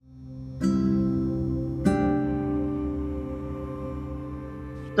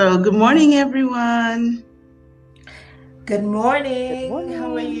Good morning, everyone. Good Good morning.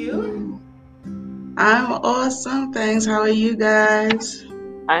 How are you? morning. I'm awesome. Thanks. How are you guys?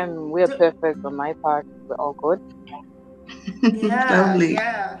 We're Do- perfect on my part. We're all good. yeah, Lovely.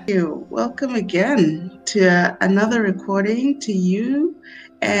 yeah. You. Welcome again to another recording to you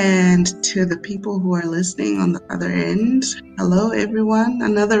and to the people who are listening on the other end. Hello, everyone.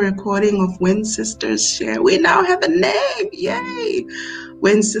 Another recording of When Sisters Share. We now have a name. Yay!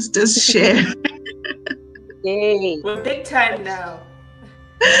 When Sisters Share. Yay. We're big time now.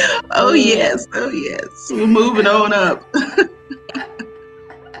 Oh, Mm. yes. Oh, yes. We're moving on up.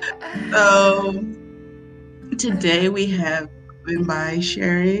 So, today we have by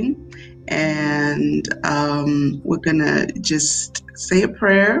sharing, and we're gonna just say a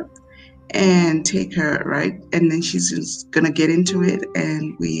prayer and take her right, and then she's just gonna get into it,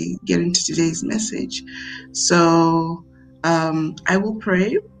 and we get into today's message. So I will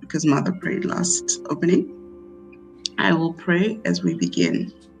pray because Mother prayed last opening. I will pray as we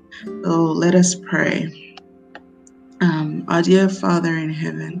begin. So let us pray. Our dear Father in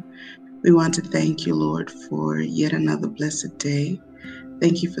heaven, we want to thank you, Lord, for yet another blessed day.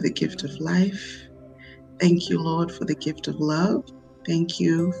 Thank you for the gift of life. Thank you, Lord, for the gift of love. Thank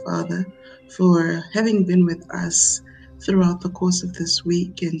you, Father, for having been with us throughout the course of this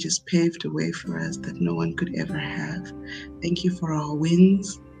week and just paved a way for us that no one could ever have. Thank you for our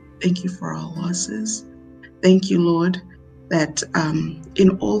wins. Thank you for our losses. Thank you, Lord, that in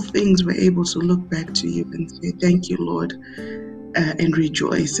all things we're able to look back to you and say, thank you, Lord, and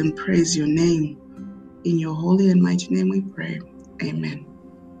rejoice and praise your name. In your holy and mighty name we pray. Amen.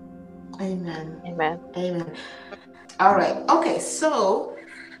 Amen. Amen. Amen. All right. Okay, so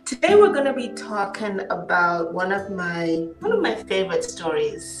today we're going to be talking about one of my favorite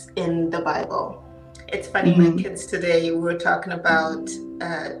stories in the Bible. It's funny, my Mm-hmm. kids today we were talking about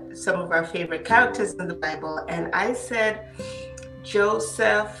some of our favorite characters in the Bible, and I said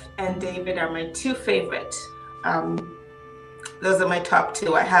Joseph and David are my two favorite. Um, those are my top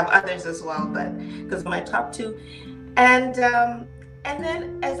two. I have others as well, but those are my top two. And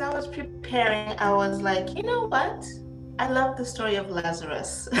then as I was preparing, I was like, you know what? I love the story of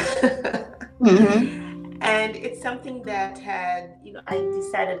Lazarus. Mm-hmm. And it's something that I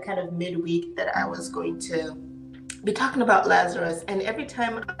decided kind of midweek that I was going to be talking about Lazarus. And every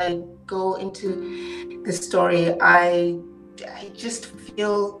time I go into the story, I just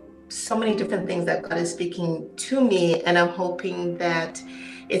feel so many different things that God is speaking to me, and I'm hoping that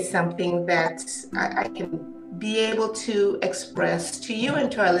it's something that I can be able to express to you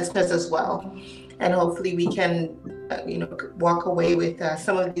and to our listeners as well. And hopefully we can, walk away with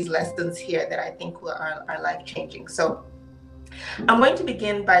some of these lessons here that I think are life changing. So I'm going to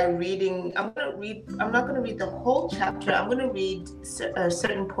begin by reading. I'm not going to read the whole chapter. I'm going to read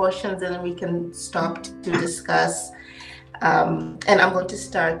certain portions, and then we can stop to discuss. And I'm going to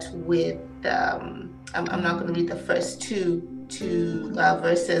start with. I'm not going to read the first two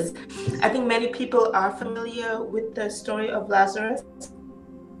verses. I think many people are familiar with the story of Lazarus.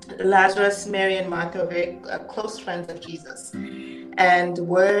 Lazarus, Mary, and Martha were very close friends of Jesus, and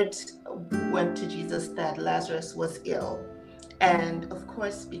word went to Jesus that Lazarus was ill. And of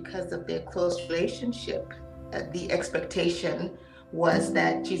course, because of their close relationship, the expectation was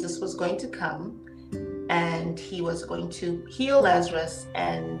that Jesus was going to come and he was going to heal Lazarus,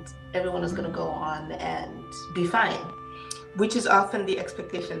 and everyone was going to go on and be fine, which is often the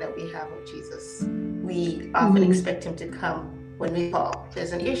expectation that we have of Jesus. We often Mm-hmm. expect him to come when we call.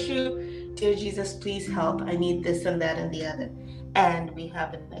 There's an issue. Dear Jesus, please help. I need this and that and the other. And we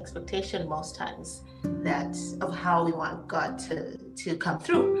have an expectation most times that of how we want God to come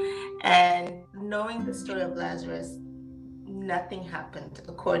through. And knowing the story of Lazarus, nothing happened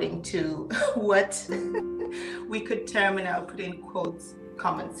according to what we could term, and I'll put in quotes,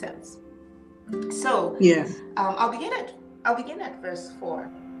 common sense. So Yeah. I'll begin at verse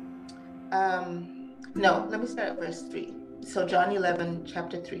 4. No, let me start at verse 3. So John 11,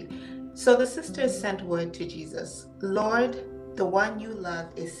 chapter 3. So the sisters sent word to Jesus, Lord, the one you love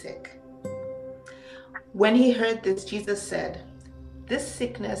is sick. When he heard this, Jesus said, this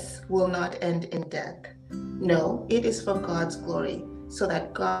sickness will not end in death. No, it is for God's glory, so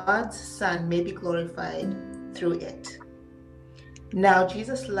that God's Son may be glorified through it. Now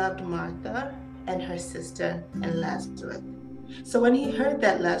Jesus loved Martha and her sister and Lazarus. So when he heard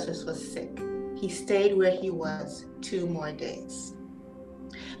that Lazarus was sick, he stayed where he was 2 more days.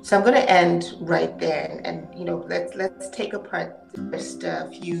 So I'm going to end right there, and let's take apart the first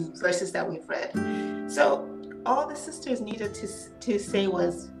few verses that we've read. So all the sisters needed to say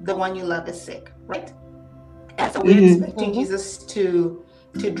was, the one you love is sick, right? And so we're Mm-hmm. expecting Mm-hmm. Jesus to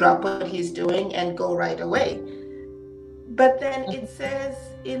to drop what he's doing and go right away. But then it says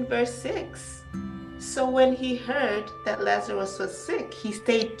in verse 6, so when he heard that Lazarus was sick, he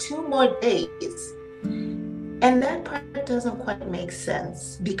stayed 2 more days. And that part doesn't quite make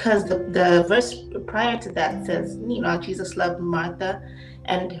sense, because the verse prior to that says, Jesus loved Martha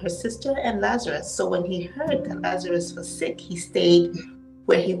and her sister and Lazarus. So when he heard that Lazarus was sick, he stayed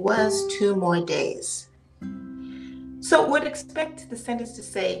where he was 2 more days. So would expect the sentence to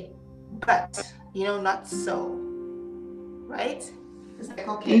say, but, not so, right? It's like,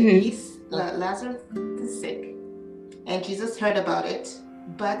 okay, Lazarus is sick, and Jesus heard about it,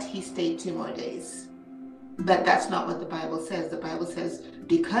 but he stayed 2 more days. But that's not what the Bible says. The Bible says,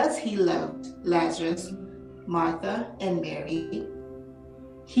 because he loved Lazarus, Martha, and Mary,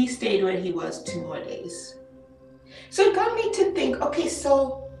 he stayed where he was 2 more days. So it got me to think, okay,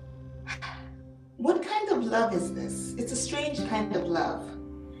 so what kind of love is this? It's a strange kind of love,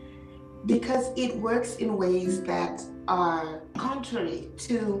 because it works in ways that are contrary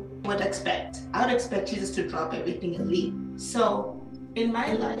to what I expect. I would expect Jesus to drop everything and leave. So in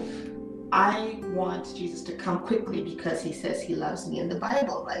my life, I want Jesus to come quickly because he says he loves me in the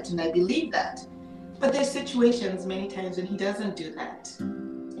Bible, right? And I believe that. But there's situations many times when he doesn't do that.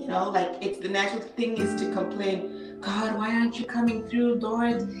 Like it's the natural thing is to complain, God, why aren't you coming through,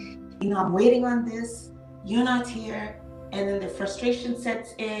 Lord? I'm waiting on this. You're not here. And then the frustration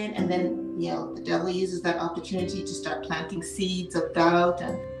sets in, and then, the devil uses that opportunity to start planting seeds of doubt.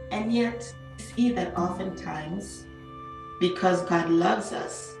 And yet, see that oftentimes, because God loves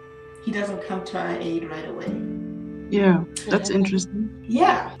us, he doesn't come to our aid right away. Yeah, that's interesting.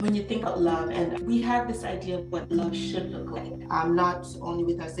 Yeah, when you think about love, and we have this idea of what love should look like. Not only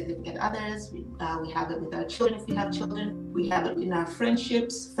with our significant others, we have it with our children if we have children. We have it in our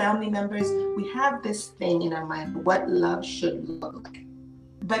friendships, family members. We have this thing in our mind, what love should look like.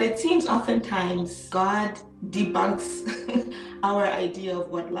 But it seems oftentimes God debunks our idea of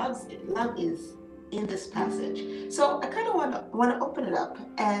what love is in this passage. So I kind of want to open it up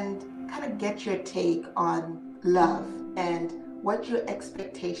and kind of get your take on love and what your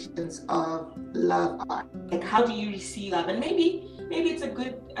expectations of love are. Like, how do you receive love? And maybe it's a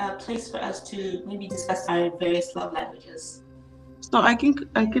good place for us to maybe discuss our various love languages. So I can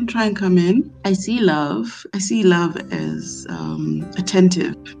try and come in. I see love as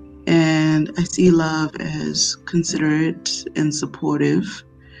attentive, and I see love as considerate and supportive,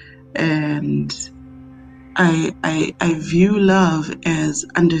 and I view love as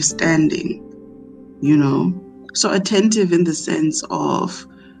understanding. So attentive in the sense of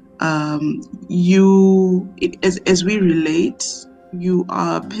as we relate, you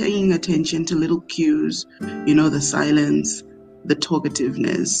are paying attention to little cues, the silence, the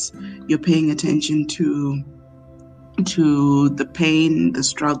talkativeness. You're paying attention to the pain, the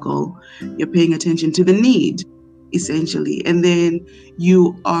struggle. You're paying attention to the need, essentially. And then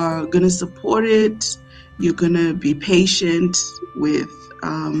you are going to support it. You're going to be patient with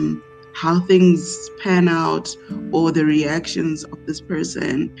how things pan out or the reactions of this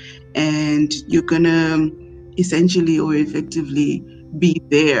person, and you're gonna essentially or effectively be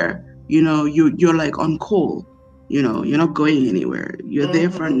there. You're like on call. You're not going anywhere. You're there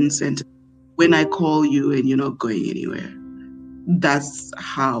front and center when I call you, and you're not going anywhere. That's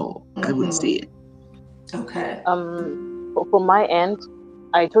how I would see it. Okay. From my end,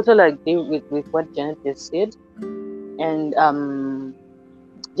 I totally agree with what Janet just said, and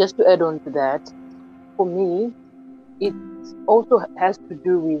just to add on to that, for me, it also has to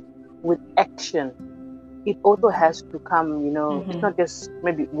do with action. It also has to come, it's not just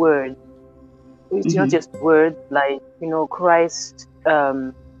maybe words. It's not just words, like, Christ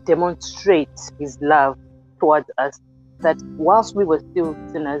demonstrates his love towards us, that whilst we were still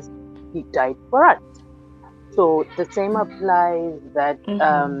sinners, he died for us. So the same applies that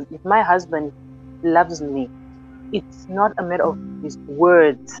if my husband loves me, it's not a matter of his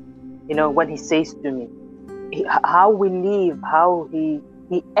words, what he says to me. How we live, how he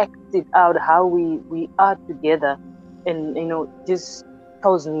acts it out, how we are together, and just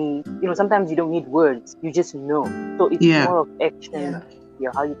tells me, sometimes you don't need words, you just know. So it's more of action.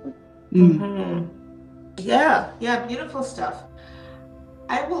 How you can. Yeah, beautiful stuff.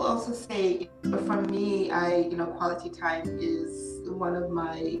 I will also say, for me, quality time is one of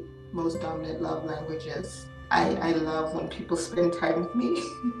my most dominant love languages. I love when people spend time with me.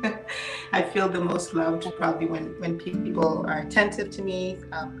 I feel the most loved probably when people are attentive to me,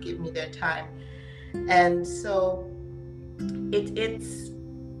 give me their time. And so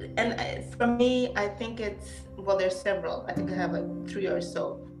for me, I think there's several. I think I have like 3 or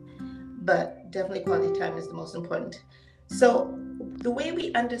so, but definitely quality time is the most important. So the way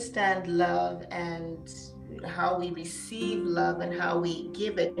we understand love and how we receive love and how we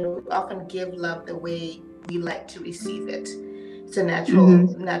give it, we often give love the way we like to receive it. It's a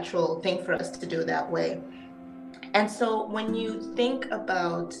natural thing for us to do that way. And so when you think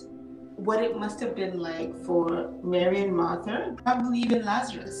about what it must have been like for Mary and Martha, probably even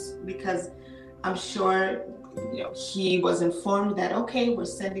Lazarus, because I'm sure he was informed that, okay, we're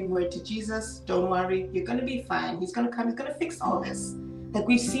sending word to Jesus, don't worry, you're going to be fine, he's going to come, he's going to fix all this. Like,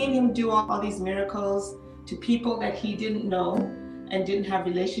 we've seen him do all these miracles to people that he didn't know and didn't have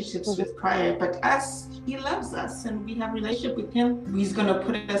relationships with prior, but us, he loves us and we have a relationship with him. He's going to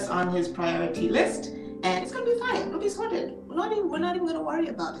put us on his priority list and it's going to be fine, it'll be sorted. We're not even going to worry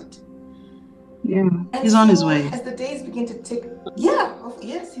about it. Yeah, and he's on his way. As the days begin to tick,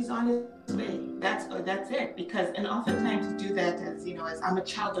 yes, he's on his way. That's it. Because, and oftentimes you do that as as I'm a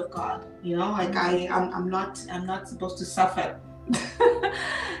child of God. Like I'm not supposed to suffer.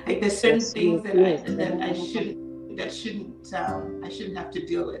 Like there's certain things that I shouldn't have to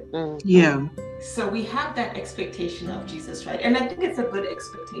deal with. Yeah. So we have that expectation of Jesus, right? And I think it's a good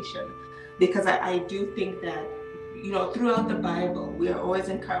expectation, because I do think that throughout the Bible, we are always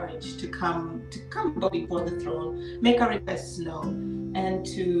encouraged to come before the throne, make our requests known, and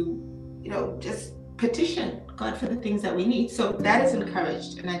to, just petition God for the things that we need. So that is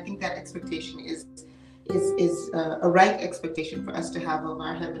encouraged, and I think that expectation is a right expectation for us to have of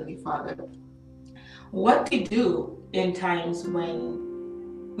our Heavenly Father. What to do in times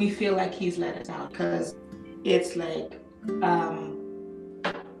when we feel like He's let us down, because it's like,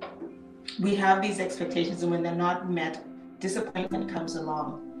 we have these expectations, and when they're not met, disappointment comes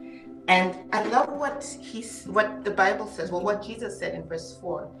along. And I love what the Bible says. Well, what Jesus said in verse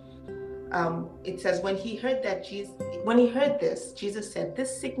 4. It says, when he heard this, Jesus said,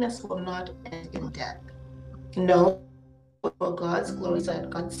 "This sickness will not end in death. No, for God's glory, so that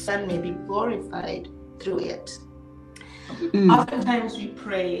God's Son may be glorified through it." Oftentimes we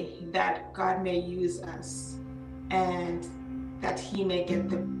pray that God may use us and that He may get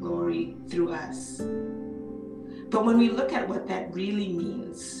the glory through us. But when we look at what that really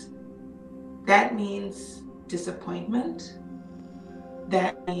means, that means disappointment,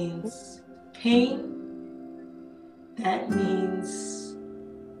 that means pain, that means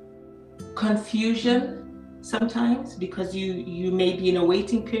confusion sometimes, because you may be in a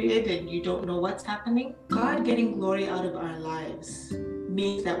waiting period and you don't know what's happening. God getting glory out of our lives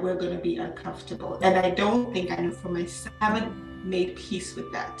means that we're going to be uncomfortable. And I don't think, I know for myself, I haven't made peace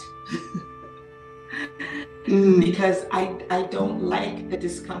with that. Because I don't like the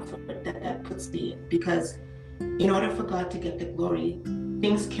discomfort that puts me in. Because in order for God to get the glory,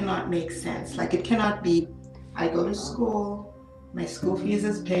 things cannot make sense. Like, it cannot be, I go to school, my school fees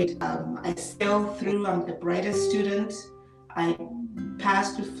is paid, I sail through, I'm the brightest student, I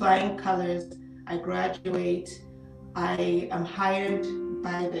pass with flying colors, I graduate, I am hired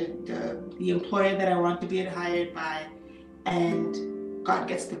by the employer that I want to be hired by, and God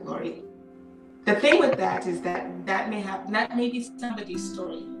gets the glory. The thing with that is that may be somebody's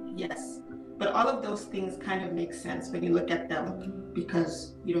story, yes, but all of those things kind of make sense when you look at them,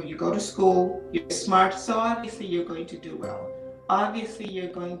 because you go to school, you're smart, so obviously you're going to do well. Obviously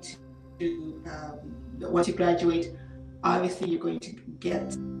you're going to once you graduate, obviously you're going to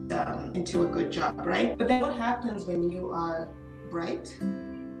get into a good job, right? But then what happens when you are bright,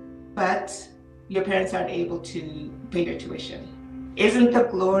 but your parents aren't able to pay your tuition? Isn't the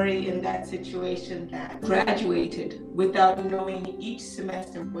glory in that situation that graduated without knowing each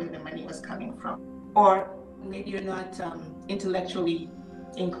semester where the money was coming from? Or maybe you're not intellectually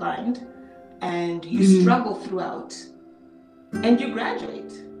inclined and you struggle throughout and you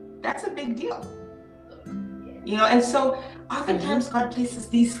graduate. That's a big deal. And so oftentimes God places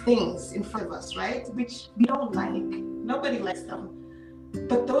these things in front of us, right? Which we don't like. Nobody likes them.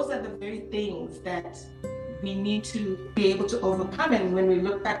 But those are the very things that we need to be able to overcome. And when we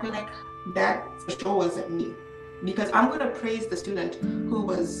look back, we're like, that for sure wasn't me. Because I'm going to praise the student who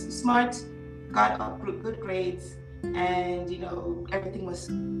was smart, got good grades, and everything was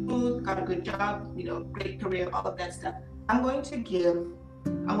smooth, got a good job, great career, all of that stuff. I'm going to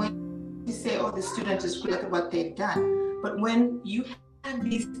say, oh, the student is great at what they've done. But when you have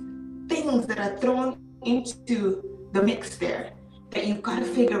these things that are thrown into the mix there, that you've got to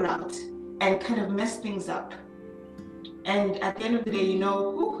figure out and kind of mess things up. And at the end of the day,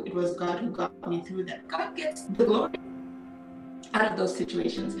 it was God who got me through that. God gets the glory out of those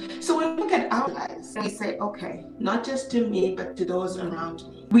situations. So when we look at our lives, we say, okay, not just to me, but to those around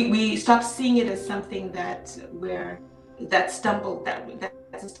me. We stop seeing it as something that's a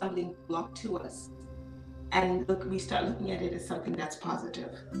stumbling block to us. and we start looking at it as something that's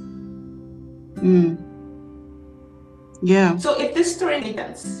positive. Yeah. So if this story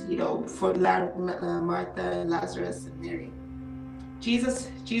makes sense, for Martha, Lazarus, and Mary, Jesus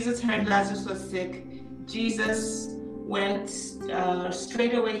heard Lazarus was sick. Jesus went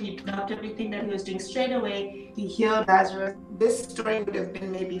straight away. He dropped everything that he was doing straight away. He healed Lazarus. This story would have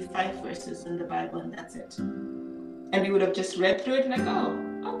been maybe 5 verses in the Bible, and that's it. And we would have just read through it and like,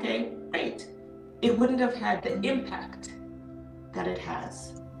 oh, okay, great. It wouldn't have had the impact that it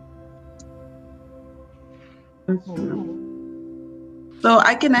has. So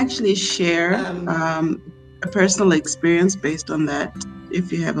I can actually share a personal experience based on that,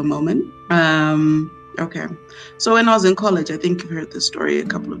 if you have a moment. Okay. So when I was in college, I think you've heard this story a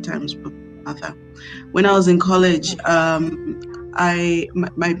couple of times before, Martha. When I was in college, my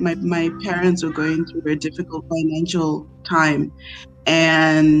parents were going through a difficult financial time,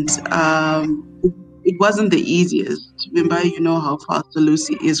 and it wasn't the easiest. Remember, you know how far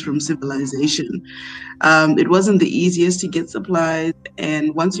Lucy is from civilization. It wasn't the easiest to get supplies,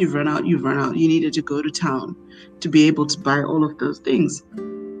 and once you've run out, you've run out. You needed to go to town to be able to buy all of those things.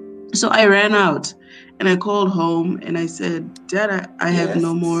 So I ran out, and I called home, and I said, Dad, I have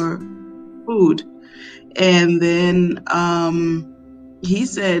no more food. And then he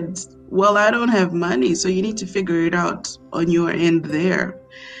said, well, I don't have money, so you need to figure it out on your end there.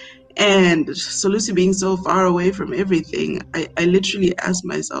 And so Lucy being so far away from everything, I literally asked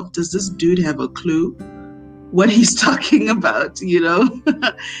myself, does this dude have a clue what he's talking about?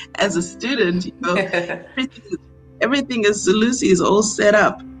 As a student, everything is, Lucy is all set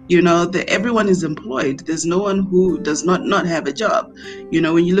up. Everyone is employed. There's no one who does not have a job.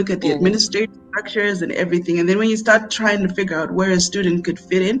 When you look at the administrative structures and everything, and then when you start trying to figure out where a student could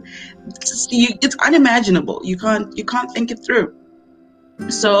fit in, it's unimaginable. You can't think it through.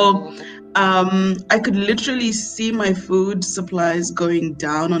 So I could literally see my food supplies going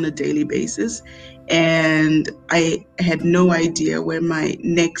down on a daily basis, and I had no idea where my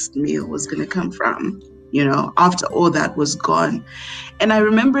next meal was going to come from, after all that was gone. And I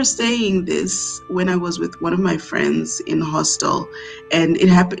remember saying this when I was with one of my friends in hostel, and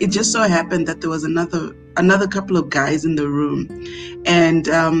it just so happened that there was another couple of guys in the room, and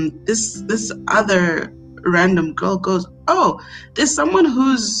this other random girl goes, oh, there's someone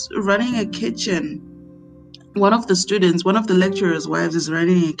who's running a kitchen. One of the lecturer's wives is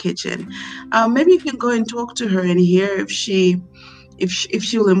running a kitchen. Maybe you can go and talk to her and hear if she'll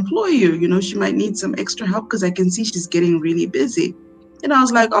employ you. She might need some extra help, because I can see she's getting really busy. And I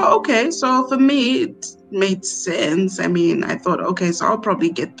was like, oh, okay. So for me, it made sense. I mean, I thought, okay, so I'll probably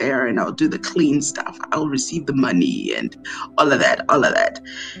get there and I'll do the clean stuff. I'll receive the money and all of that.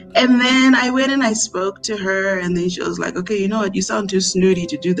 And then I went and I spoke to her, and then she was like, okay, you know what? You sound too snooty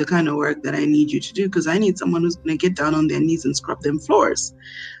to do the kind of work that I need you to do, because I need someone who's going to get down on their knees and scrub them floors.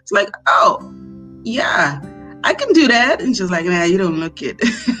 It's like, oh, yeah, I can do that. And she was like, nah, you don't look it,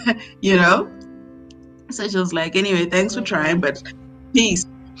 So she was like, anyway, thanks for trying, but peace.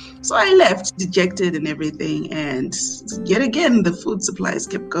 So I left dejected and everything, and yet again the food supplies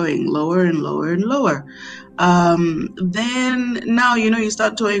kept going lower and lower and lower. Then now you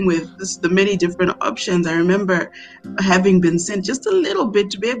start toying with the many different options. I remember having been sent just a little bit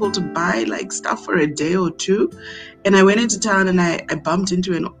to be able to buy like stuff for a day or two, and I went into town and I bumped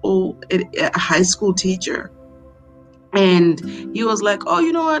into a high school teacher, and he was like, oh,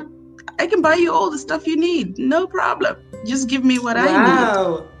 you know what, I can buy you all the stuff you need, no problem. Just give me what I need.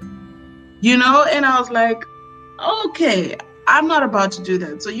 And I was like, okay, I'm not about to do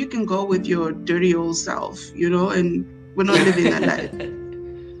that. So you can go with your dirty old self, and we're not living that life.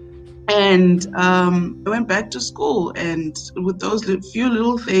 And I went back to school, and with those few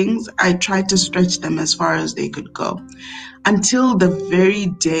little things, I tried to stretch them as far as they could go, until the very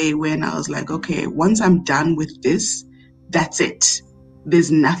day when I was like, okay, once I'm done with this, that's it.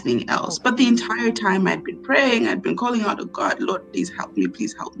 There's nothing else. But the entire time I'd been praying, I'd been calling out to God, Lord, please help me.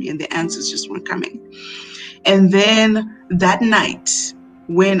 And the answers just weren't coming. And then that night,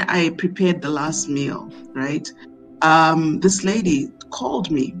 when I prepared the last meal, right, this lady called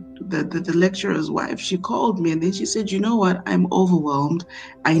me, the lecturer's wife. She called me, and then she said, you know what, I'm overwhelmed.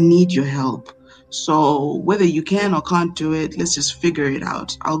 I need your help. So whether you can or can't do it, let's just figure it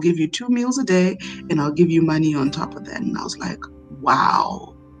out. I'll give you 2 meals a day, and I'll give you money on top of that. And I was like,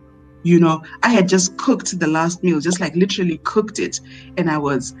 wow. I had just cooked the last meal, just like literally cooked it. And I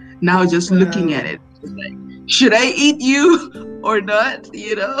was now just looking at it, like, should I eat you or not?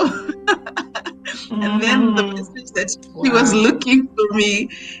 And then the message that he was looking for me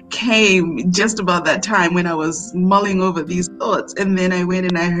came just about that time when I was mulling over these thoughts. And then I went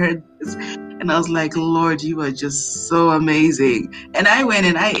and I heard this. And I was like, Lord, you are just so amazing. And I went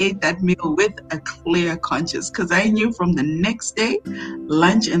and I ate that meal with a clear conscience because I knew from the next day,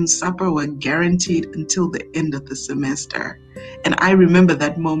 lunch and supper were guaranteed until the end of the semester. And I remember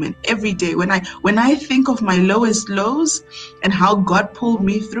that moment every day. When I think of my lowest lows and how God pulled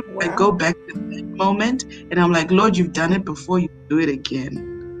me through, I go back to that moment and I'm like, Lord, you've done it before, you do it again.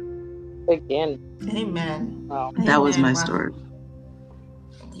 Amen. Wow. That was my story.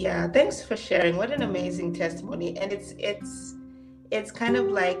 Yeah, thanks for sharing. What an amazing testimony. And it's kind of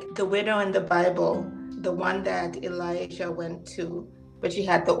like the widow in the Bible, the one that Elijah went to, but she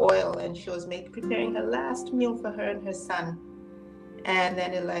had the oil and she was preparing her last meal for her and her son. And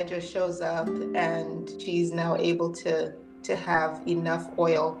then Elijah shows up and she's now able to have enough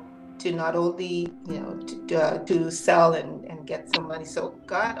oil to not only, to sell and get some money. So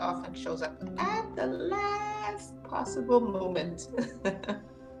God often shows up at the last possible moment.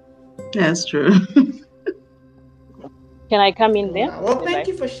 That's true. Can I come in there? Wow. Well, thank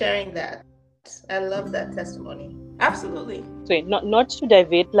you for sharing that. I love that testimony. Absolutely. So not to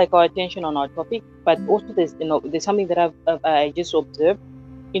divert like our attention on our topic, but also there's something that I just observed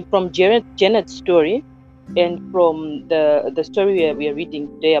from Janet's story, and from the story we are reading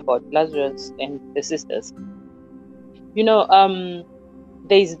today about Lazarus and the sisters.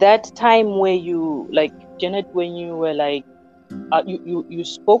 There's that time where you, like Janet, when you were like you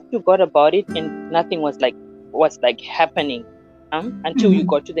spoke to God about it and nothing was happening until you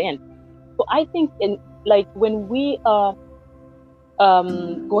got to the end. So I think when we are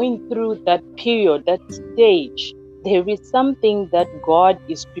going through that period, that stage, there is something that God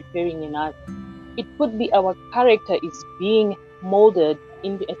is preparing in us. It could be our character is being molded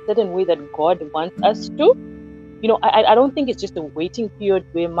in a certain way that God wants us to. I don't think it's just a waiting period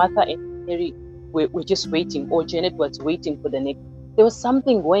where Martha and Mary were just waiting, or Janet was waiting for the next. There was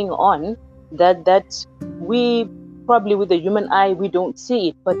something going on that we probably with the human eye we don't see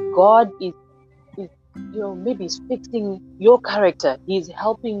it, but God is maybe is fixing your character. He's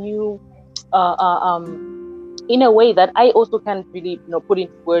helping you in a way that I also can't really put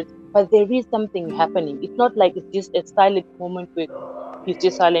into words, but there is something happening. It's not like it's just a silent moment where he's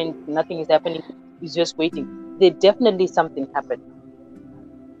just silent, nothing is happening, he's just waiting. There's definitely something happening,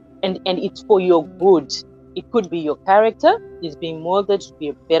 and it's for your good. It could be your character is being molded to be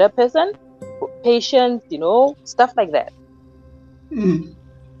a better person, patience, stuff like that.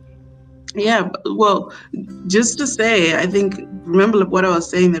 Yeah, well, just to say, I think, remember what I was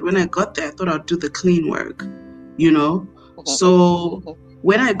saying, that when I got there, I thought I'd do the clean work, So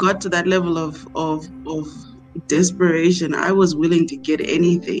when I got to that level of desperation, I was willing to get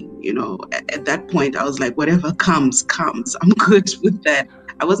anything, At that point, I was like, whatever comes. I'm good with that.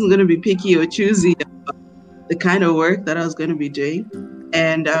 I wasn't going to be picky or choosy about the kind of work that I was going to be doing.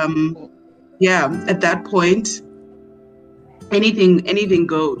 And at that point, anything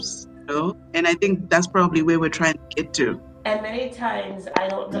goes. And I think that's probably where we're trying to get to. And many times, I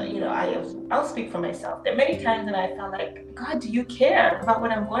don't know, I'll speak for myself. There are many times that I felt like, God, do you care about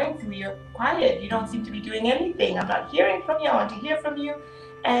what I'm going through? You're quiet. You don't seem to be doing anything. I'm not hearing from you. I want to hear from you.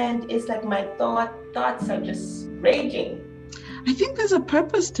 And it's like my thoughts are just raging. I think there's a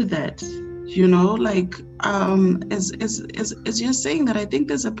purpose to that. As you're saying that, I think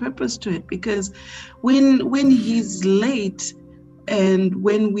there's a purpose to it, because when he's late, and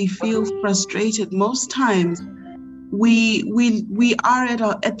when we feel frustrated, most times we are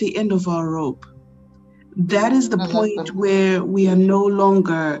at the end of our rope. That is the point where we are no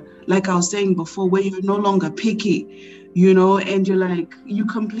longer, like I was saying before, where you're no longer picky, and you're like, you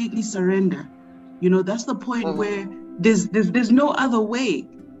completely surrender. That's the point where there's no other way.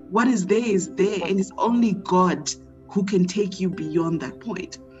 What is there, and it's only God who can take you beyond that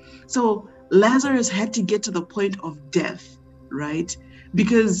point. So Lazarus had to get to the point of death, right?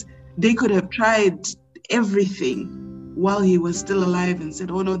 Because they could have tried everything while he was still alive and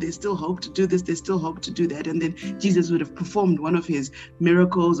said, oh no, there's still hope to do this, there's still hope to do that. And then Jesus would have performed one of his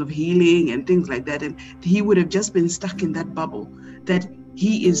miracles of healing and things like that. And he would have just been stuck in that bubble, that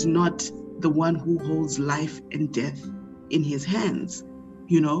he is not the one who holds life and death in his hands,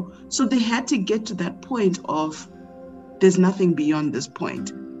 So they had to get to that point of, there's nothing beyond this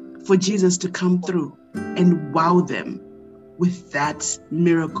point, for Jesus to come through and wow them with that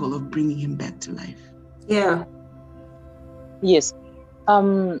miracle of bringing him back to life. Yeah. Yes.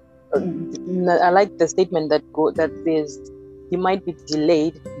 I like the statement that says he might be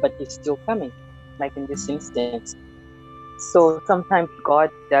delayed, but he's still coming, like in this instance. So sometimes God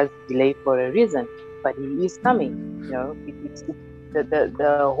does delay for a reason, but he is coming. It's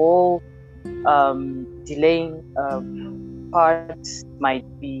the whole delaying part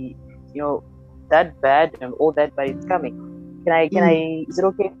might be that bad and all that, but it's coming. Is it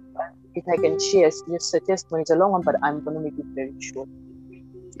okay if I can share just a testimony? It's a long one, but I'm going to make it very short.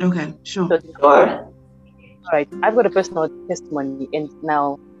 Okay, sure. So, all right, I've got a personal testimony, and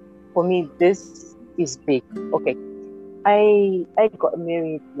now for me, this is big. Okay, I got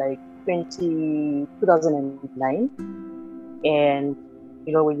married like 2009, and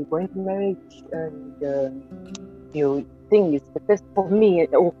when you go into marriage, and you thing is the first for me,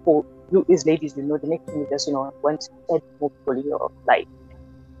 or for you as ladies, the next thing is just want to add hopefully like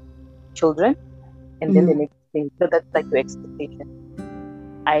children, and then the next thing, so that's like your expectation.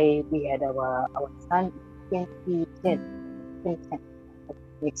 We had our son in 2010,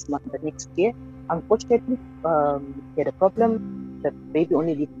 next month, the next year. Unfortunately, he had a problem. The baby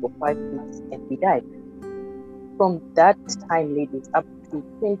only lived for 5 months and he died. From that time, ladies, up to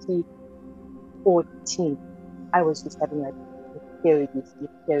 2014, I was just having like scary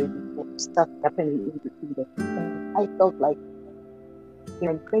stuff happening in between them. And I felt like,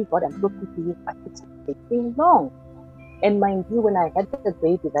 thank God I'm talking to you, but it's taking long. And mind you, when I had the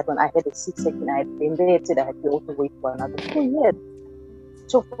baby, that when I had a C-section, I had been there, said I had to also wait for another 2 years.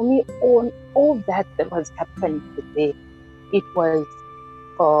 So for me, all that was happening today, it was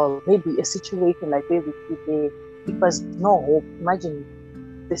maybe a situation like where we see there, it was no hope. Imagine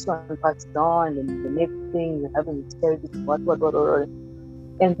this one passed on, and the next thing you're having miscarriages, what.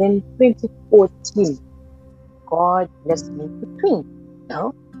 And then 2014, God blessed me with twins.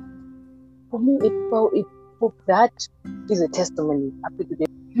 For me, that is a testimony up to today.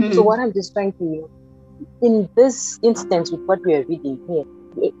 So what I'm just trying to, in this instance with what we are reading here,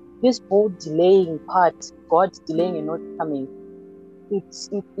 this whole delaying part, God delaying and not coming, it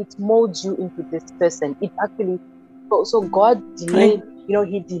molds you into this person. It actually, so God delayed,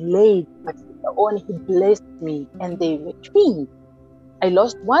 he delayed, but he blessed me, and they were twins. I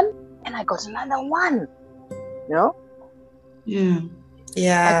lost one and I got another one. Yeah.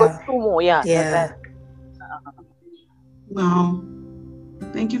 Yeah. I got 2 more. Yeah. Wow.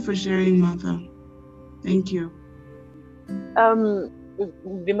 Thank you for sharing, Martha. Thank you. When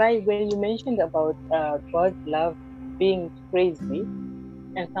you mentioned about God's love being crazy,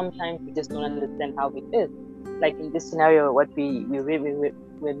 and sometimes we just don't understand how it is. Like in this scenario, what we when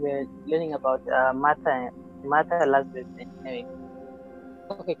we're learning about Martha, Lazarus, and Mary.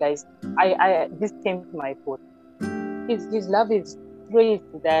 Okay, guys, I this came to my thought. His love is crazy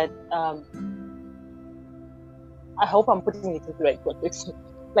that I hope I'm putting it into the right context.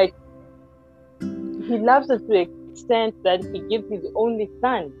 Like, he loves us to the extent that he gives his only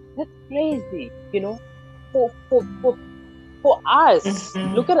son. That's crazy, for us.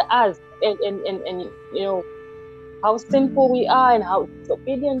 Look at us, and how simple we are, and how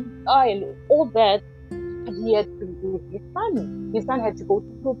disobedient we are, and all that. But he had to give his son. His son had to go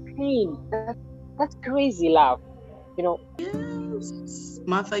through pain. That's crazy love, Yes.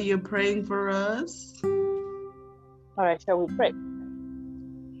 Martha, you're praying for us. All right, shall we pray?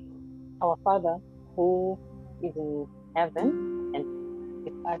 Our Father, who is in heaven and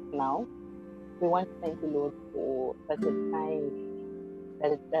with us now, we want to thank you, Lord, for such a time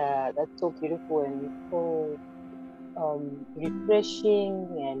that's so beautiful and so refreshing,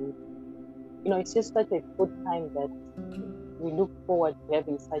 and it's just such a good time that we look forward to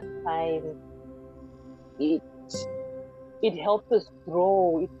having such time. It helps us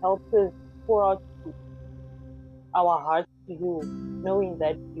grow. It helps us pour out our hearts to you, knowing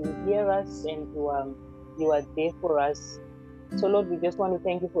that you hear us and you are there for us. So Lord, we just want to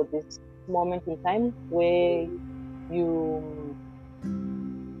thank you for this moment in time where you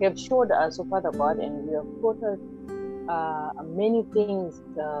have showed us, oh Father God, and you have taught us many things,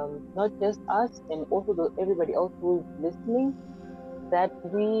 not just us, and also everybody else who is listening, that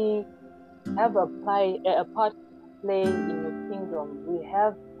we have a part to play in your kingdom. We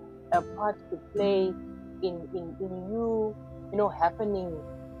have a part to play in you, happening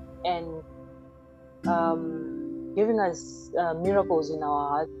and giving us miracles in our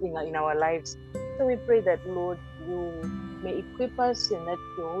hearts, in our lives. So we pray that, Lord, you may equip us, and that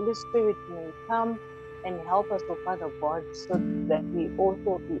your Holy Spirit may come and help us, oh Father God, so that we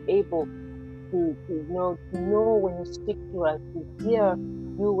also be able to know when you speak to us, to hear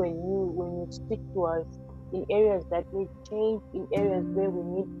you when you speak to us in areas that need change, in areas where we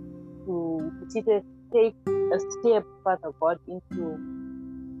need to take a step, Father God, into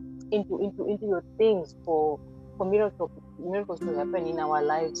your things for miracles to happen in our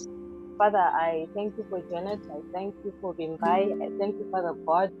lives. Father, I thank you for Janet. I thank you for Bimbai. I thank you, Father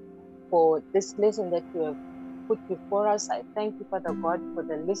God, for this lesson that you have put before us. I thank you, Father God, for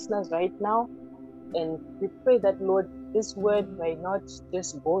the listeners right now. And we pray that, Lord, this word may not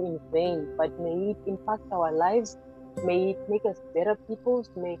just go in vain, but may it impact our lives. May it make us better people.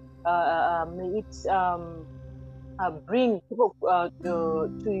 May it bring people to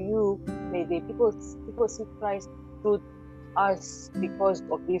you. May the people see Christ through us because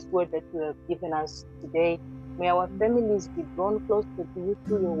of this word that you have given us today. May our families be drawn closer to you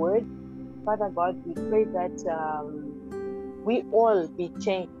through your word. Father God, we pray that we all be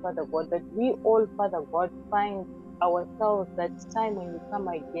changed, Father God, that we all, Father God, find ourselves that time when you come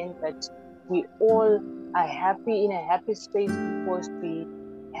again, that we all are happy, in a happy space, because we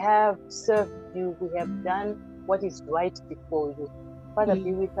have served you, we have done what is right before you. Father,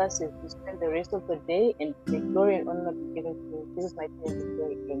 be with us as we spend the rest of the day, and may glory and honor be given to you. This is my prayer to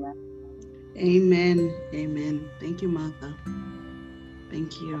pray. Amen. Amen. Amen. Thank you, Martha.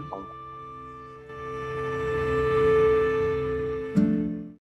 Thank you.